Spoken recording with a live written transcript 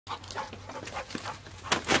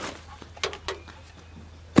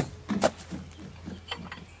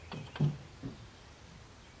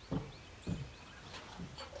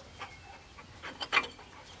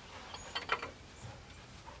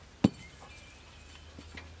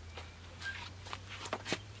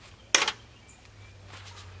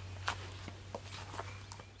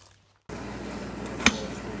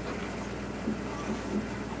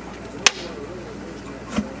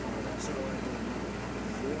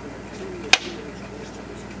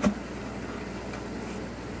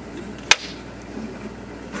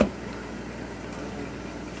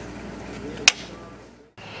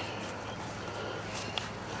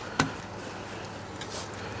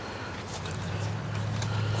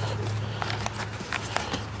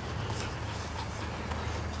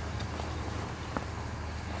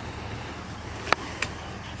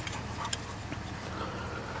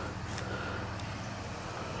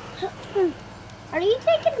Are you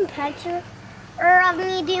taking a picture of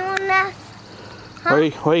me doing this? Huh?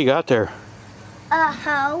 What you got there? A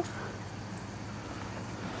hoe.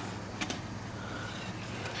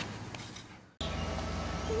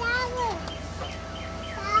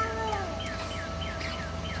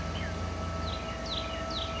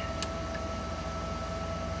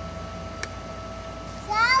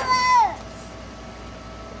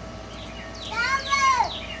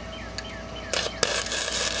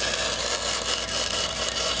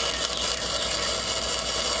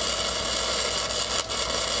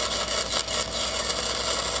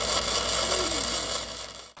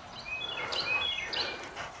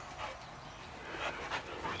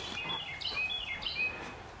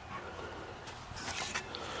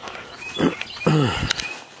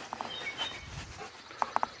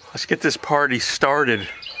 Let's get this party started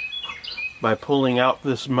by pulling out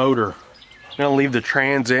this motor. I'm going to leave the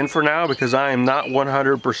trans in for now because I am not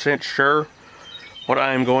 100% sure what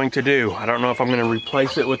I am going to do. I don't know if I'm going to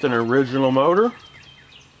replace it with an original motor.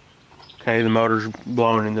 Okay, the motor's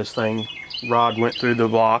blown in this thing. Rod went through the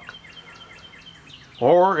block.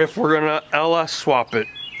 Or if we're going to LS swap it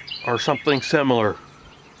or something similar.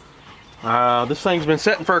 This thing's been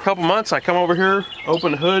sitting for a couple months. I come over here,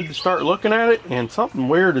 open the hood to start looking at it, and something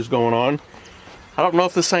weird is going on. I don't know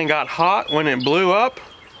if this thing got hot when it blew up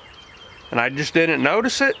and I just didn't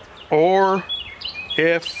notice it, or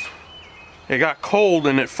if it got cold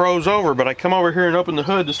and it froze over. But I come over here and open the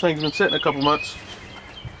hood, this thing's been sitting a couple months,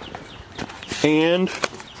 and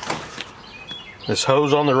this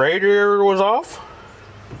hose on the radiator was off,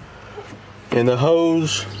 and the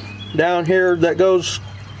hose down here that goes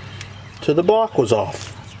to the block was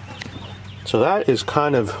off. So that is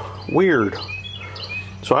kind of weird.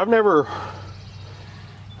 So I don't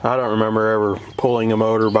remember ever pulling a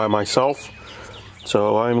motor by myself.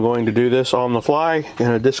 So I'm going to do this on the fly.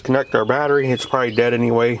 Gonna disconnect our battery. It's probably dead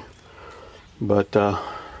anyway. But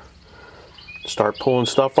start pulling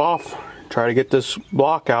stuff off. Try to get this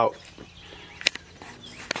block out.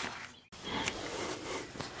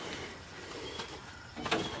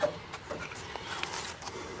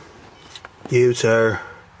 You, sir,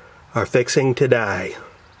 are fixing to die.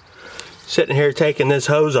 Sitting here taking this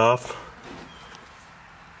hose off,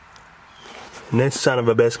 and this son of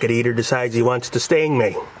a biscuit eater decides he wants to sting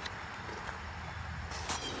me.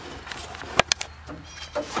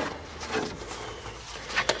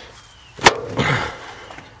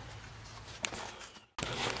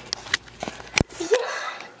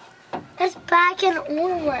 It's black and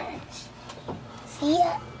orange. See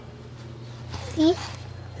it? See?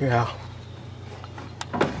 Yeah.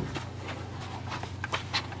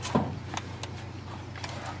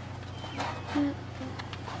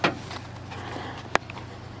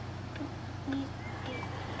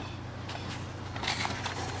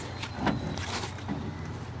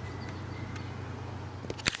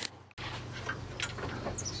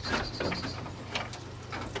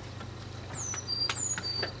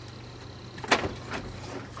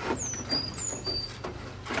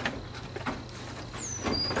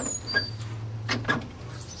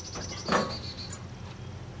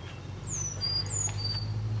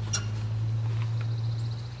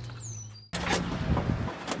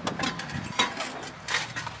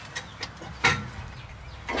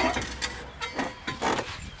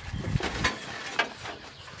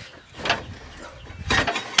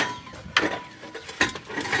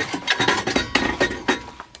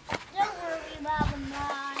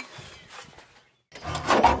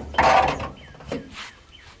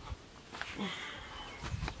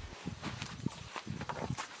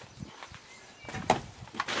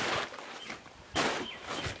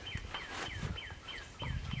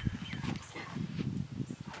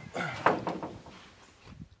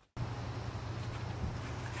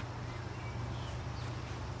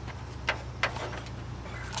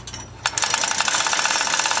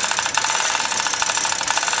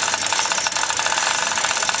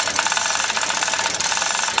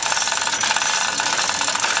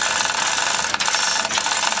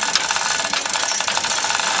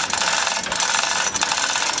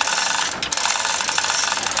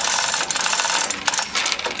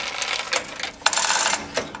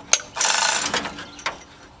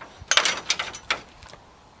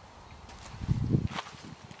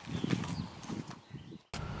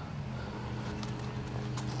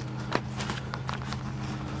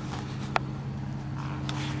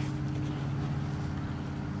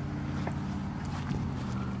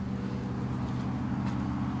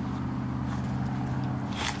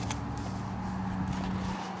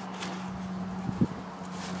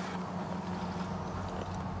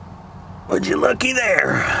 Would you looky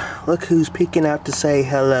there? Look who's peeking out to say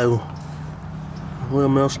hello. Little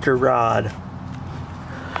Mr. Rod.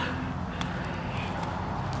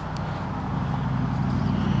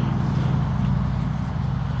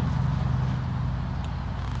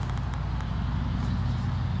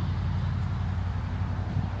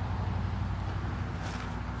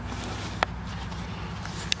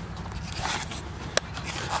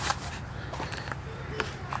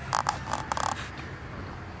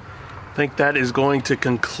 I think that is going to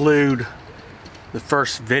conclude the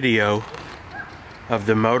first video of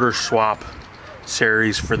the motor swap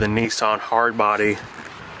series for the Nissan Hardbody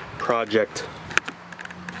Project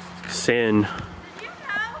Sin.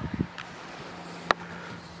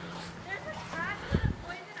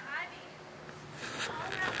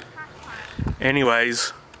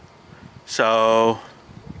 Anyways, so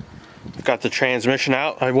I've got the transmission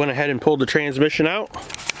out. I went ahead and pulled the transmission out.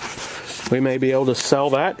 We may be able to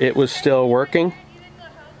sell that. It was still working.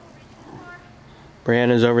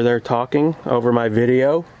 Brandon's over there talking over my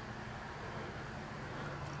video.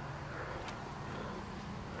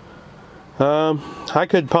 I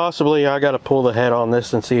could possibly, I gotta pull the head on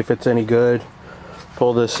this and see if it's any good.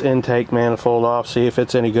 Pull this intake manifold off, see if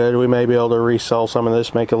it's any good. We may be able to resell some of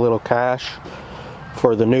this, make a little cash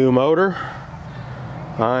for the new motor.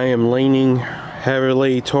 I am leaning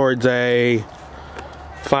heavily towards a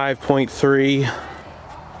 5.3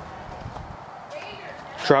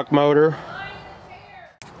 truck motor.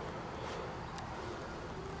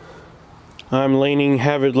 I'm leaning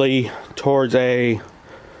heavily towards a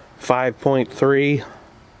 5.3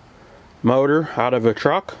 motor out of a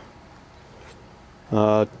truck,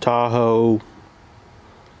 Tahoe,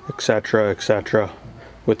 etc., etc.,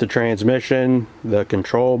 with the transmission, the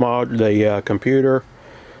control mod, the computer,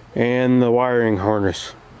 and the wiring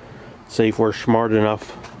harness. See if we're smart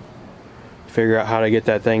enough to figure out how to get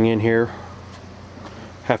that thing in here.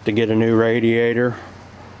 Have to get a new radiator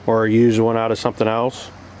or use one out of something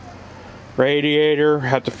else. Radiator,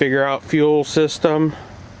 have to figure out fuel system.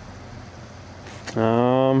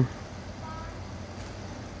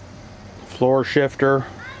 Floor shifter.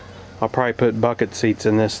 I'll probably put bucket seats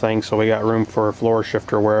in this thing so we got room for a floor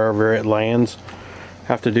shifter wherever it lands.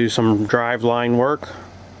 Have to do some drive line work.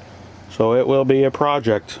 So it will be a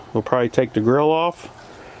project. We'll probably take the grill off.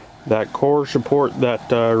 That core support,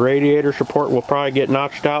 that radiator support will probably get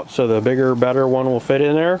notched out so the bigger, better one will fit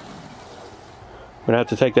in there. We're gonna have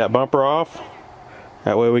to take that bumper off.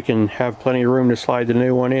 That way we can have plenty of room to slide the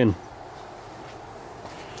new one in.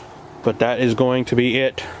 But that is going to be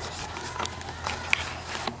it.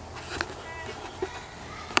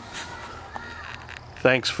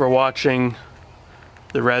 Thanks for watching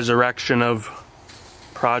the resurrection of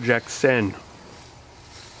Project Sin.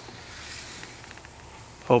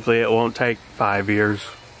 Hopefully it won't take 5 years.